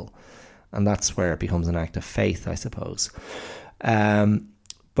visible. And that's where it becomes an act of faith, I suppose.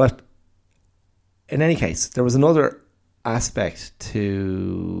 But in any case, there was another aspect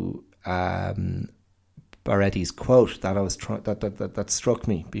to Baretti's quote that I was that struck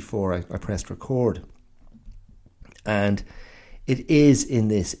me before I pressed record, and it is in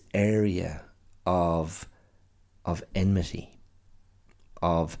this area of enmity,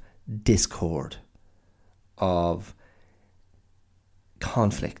 of discord, of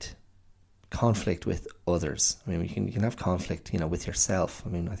conflict with others. I mean, you can have conflict, with yourself. I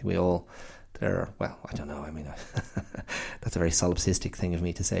mean, I think we all I don't know. I mean, that's a very solipsistic thing of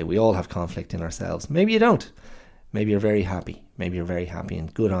me to say. We all have conflict in ourselves. Maybe you don't. Maybe you're very happy.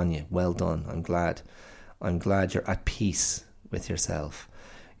 And good on you. Well done. I'm glad you're at peace with yourself.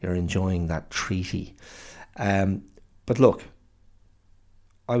 You're enjoying that treaty. But look,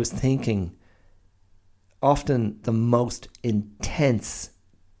 I was thinking, often the most intense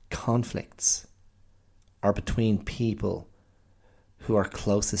conflicts are between people who are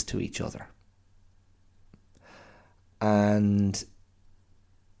closest to each other. And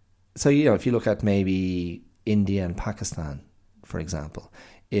so, if you look at maybe India and Pakistan, for example,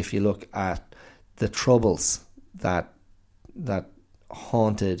 if you look at the troubles that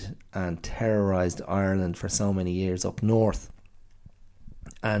haunted and terrorised Ireland for so many years up north,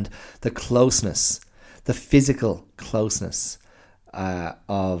 and the closeness, the physical closeness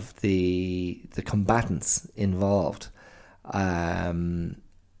of the combatants involved,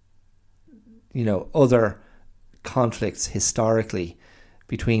 other conflicts historically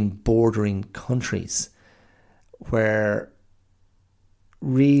between bordering countries, where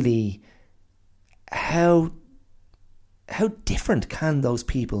really how different can those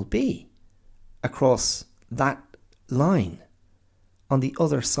people be across that line, on the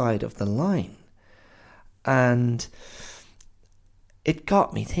other side of the line? And it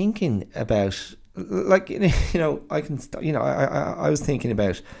got me thinking about, I was thinking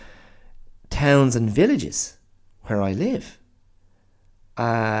about towns and villages where I live,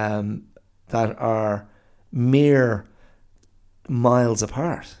 that are mere miles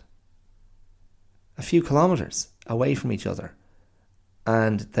apart, a few kilometres away from each other,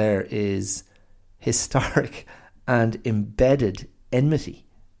 and there is historic and embedded enmity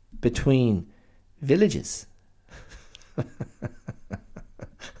between villages.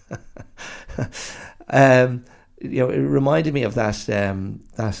 It reminded me of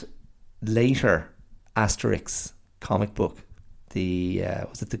that later Asterix comic book.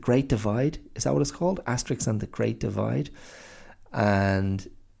 Was it The Great Divide? Is that what it's called? Asterix and the Great Divide. And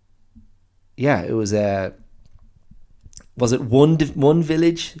yeah, it was it one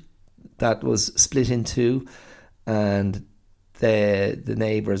village that was split in two, and the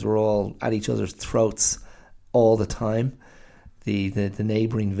neighbours were all at each other's throats all the time. The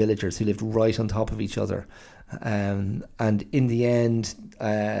neighbouring villagers who lived right on top of each other. And in the end,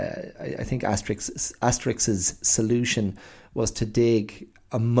 I think Asterix's solution was to dig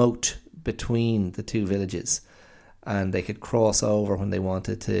a moat between the two villages, and they could cross over when they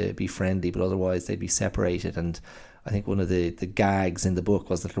wanted to be friendly, but otherwise they'd be separated. And I think one of the gags in the book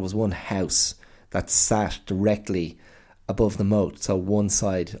was that there was one house that sat directly above the moat, so one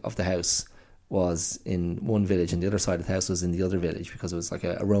side of the house was in one village and the other side of the house was in the other village, because it was like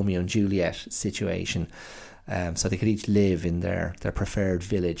a Romeo and Juliet situation. So they could each live in their preferred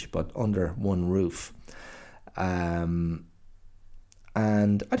village, but under one roof. And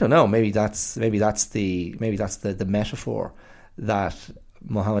I don't know, maybe that's the metaphor that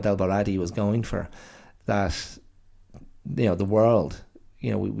Mohammed El-Baradi was going for. That, you know, the world,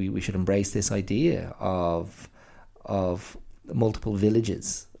 you know, we should embrace this idea of multiple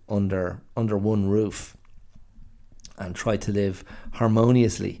villages under one roof and try to live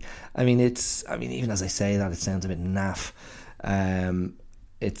harmoniously. I mean, even as I say that, it sounds a bit naff. I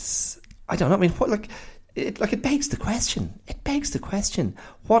don't know. I mean, it begs the question. It begs the question: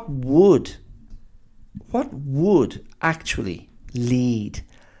 what would actually lead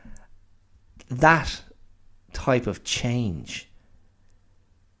that type of change?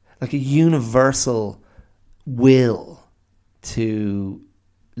 Like a universal will to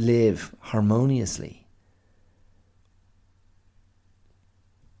live harmoniously.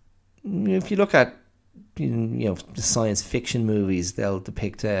 If you look at, you know, the science fiction movies, they'll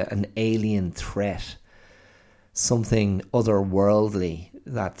depict an alien threat, something otherworldly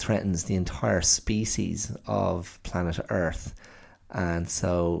that threatens the entire species of planet Earth, and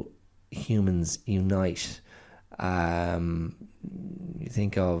so humans unite. You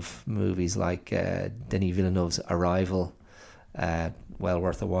think of movies like Denis Villeneuve's Arrival, well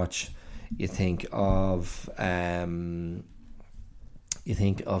worth a watch. You think of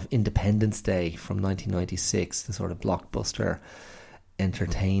Independence Day from 1996, the sort of blockbuster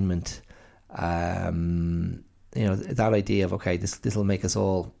entertainment. You know, that idea of, okay, this will make us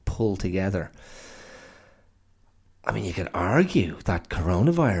all pull together. I mean, you could argue that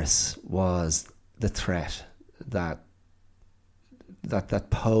coronavirus was the threat that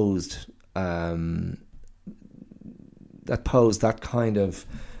posed that kind of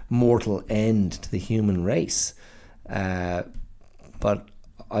mortal end to the human race. But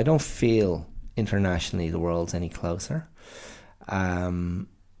I don't feel internationally the world's any closer.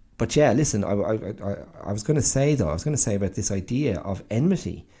 But yeah, listen, I was going to say about this idea of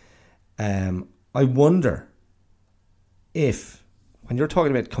enmity. I wonder if, when you're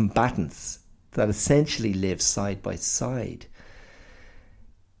talking about combatants that essentially live side by side,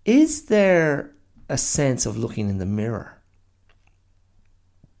 is there a sense of looking in the mirror?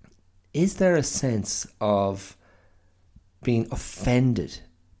 Is there a sense of being offended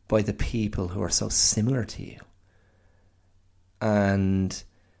by the people who are so similar to you? And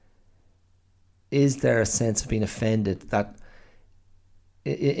is there a sense of being offended that,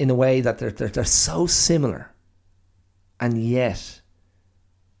 in a way, that they're so similar, and yet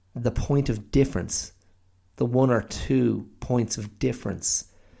the point of difference, the one or 2 points of difference,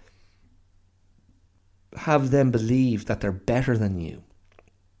 have them believe that they're better than you,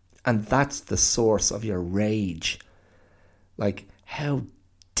 and that's the source of your rage? Like, how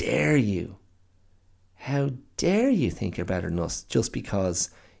dare you? How dare you think you're better than us just because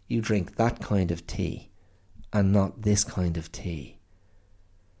you drink that kind of tea and not this kind of tea?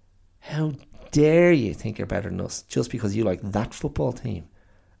 How dare you think you're better than us just because you like that football team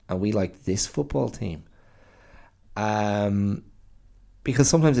and we like this football team? Because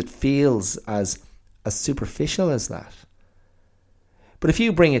sometimes it feels as superficial as that. But if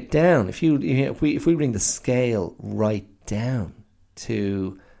you bring it down, if we bring the scale right down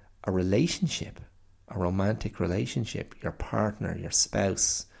to a relationship, a romantic relationship, your partner, your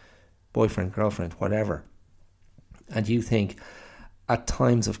spouse, boyfriend, girlfriend, whatever, and you think at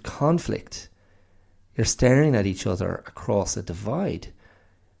times of conflict you're staring at each other across a divide,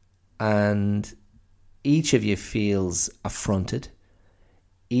 and each of you feels affronted,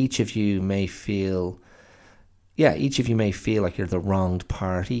 each of you may feel like you're the wronged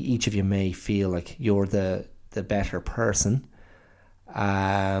party. Each of you may feel like you're the better person.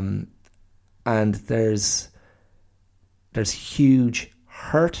 And there's huge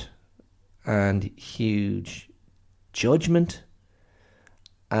hurt and huge judgment,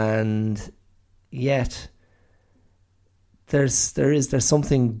 and yet there's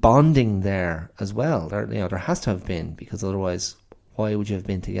something bonding there as well. There has to have been, because otherwise why would you have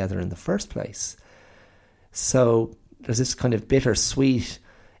been together in the first place? So there's this kind of bittersweet,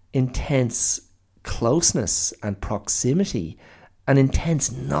 intense closeness and proximity and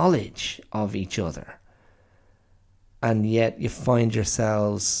intense knowledge of each other. And yet you find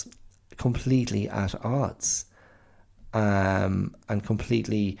yourselves completely at odds, and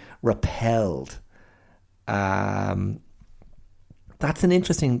completely repelled. That's an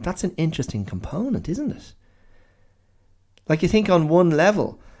interesting component, isn't it? Like, you think on one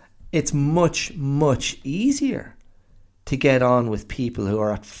level, it's much, much easier to get on with people who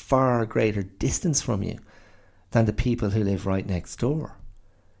are at far greater distance from you than the people who live right next door.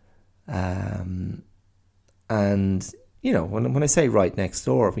 And, you know, when I say right next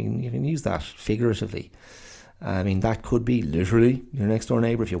door, I mean, you can use that figuratively. I mean, that could be literally your next door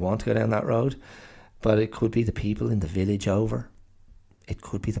neighbour if you want to go down that road. But it could be the people in the village over. It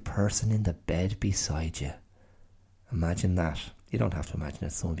could be the person in the bed beside you. Imagine that. You don't have to imagine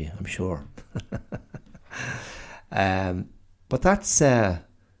it, some of you, I'm sure. But that's, you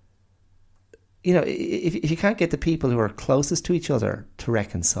know, if you can't get the people who are closest to each other to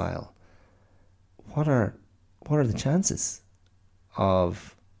reconcile, what are the chances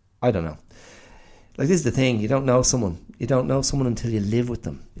of, I don't know. Like, this is the thing, you don't know someone until you live with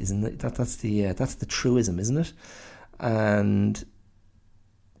them, isn't it? That's the truism, isn't it? And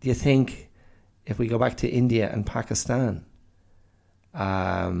do you think, if we go back to India and Pakistan,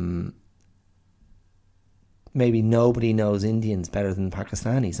 maybe nobody knows Indians better than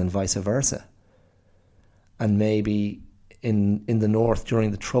Pakistanis, and vice versa. And maybe in the north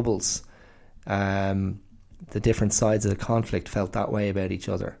during the Troubles, the different sides of the conflict felt that way about each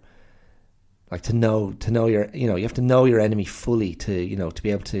other. Like, to know your, you know, you have to know your enemy fully to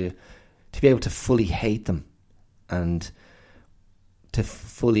be able to fully hate them and to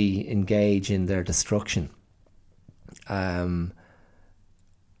fully engage in their destruction. And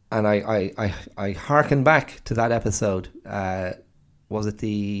I hearken back to that episode. Was it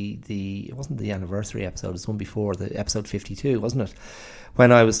it wasn't the anniversary episode, it was one before, the episode 52, wasn't it?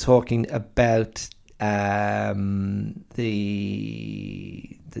 When I was talking about the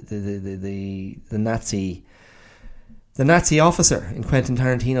Nazi officer in Quentin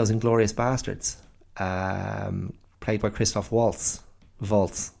Tarantino's Inglourious Bastards, played by Christoph Waltz.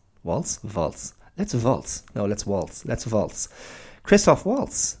 Let's waltz. Christoph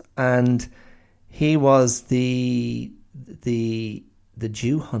Waltz, and he was the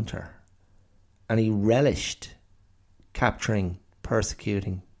Jew hunter, and he relished capturing,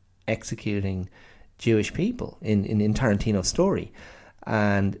 persecuting, executing Jewish people in Tarantino's story.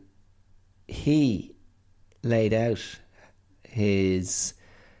 And he laid out his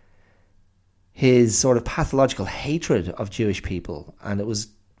sort of pathological hatred of Jewish people, and it was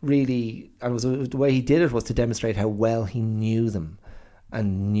the way he did it was to demonstrate how well he knew them,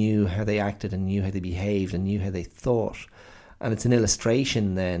 and knew how they acted, and knew how they behaved, and knew how they thought. And it's an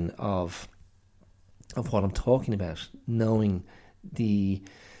illustration then of what I'm talking about, knowing the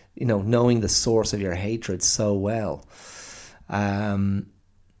source of your hatred so well.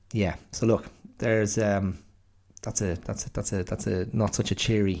 Yeah. So look, there's that's a not such a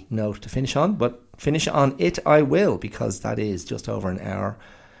cheery note to finish on, but finish on it I will, because that is just over an hour,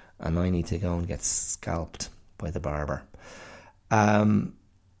 and I need to go and get scalped by the barber.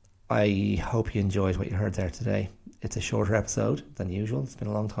 I hope you enjoyed what you heard there today. It's a shorter episode than usual. It's been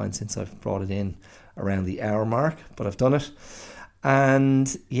a long time since I've brought it in around the hour mark, but I've done it.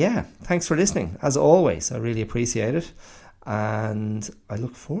 And yeah, thanks for listening. As always, I really appreciate it. And I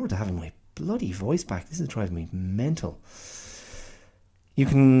look forward to having my bloody voice back. This is driving me mental. You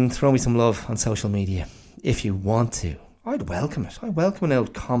can throw me some love on social media if you want to. I'd welcome it. I welcome an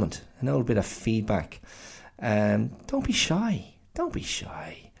old comment, an old bit of feedback. Don't be shy.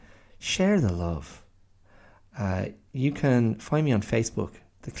 Share the love. You can find me on Facebook.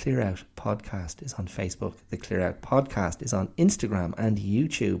 The Clear Out Podcast is on Facebook. The Clear Out Podcast is on Instagram and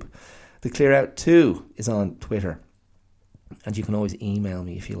YouTube. The Clear Out 2 is on Twitter. And you can always email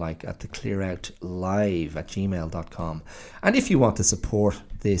me if you like at theclearoutlive@gmail.com. And if you want to support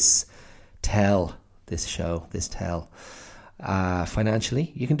this show,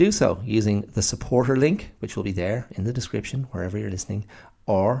 financially, you can do so using the supporter link, which will be there in the description wherever you're listening,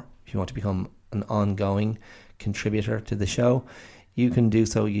 or if you want to become an ongoing contributor to the show, you can do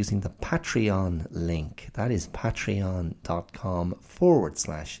so using the Patreon link. That is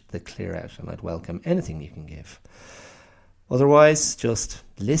patreon.com/theclearout, and I'd welcome anything you can give. Otherwise, just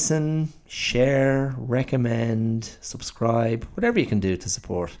listen, share, recommend, subscribe, whatever you can do to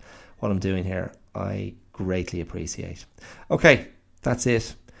support what I'm doing here, I greatly appreciate. Okay, that's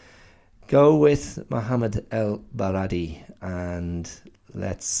it. Go with Mohammed El-Baradi, and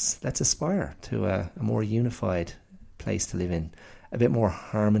let's aspire to a more unified place to live in. A bit more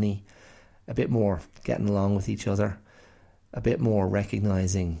harmony, a bit more getting along with each other, a bit more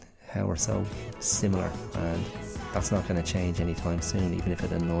recognising how we're so similar, and that's not going to change anytime soon, even if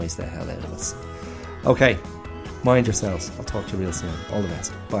it annoys the hell out of us. Okay, mind yourselves. I'll talk to you real soon. All the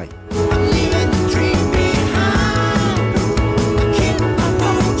best. Bye.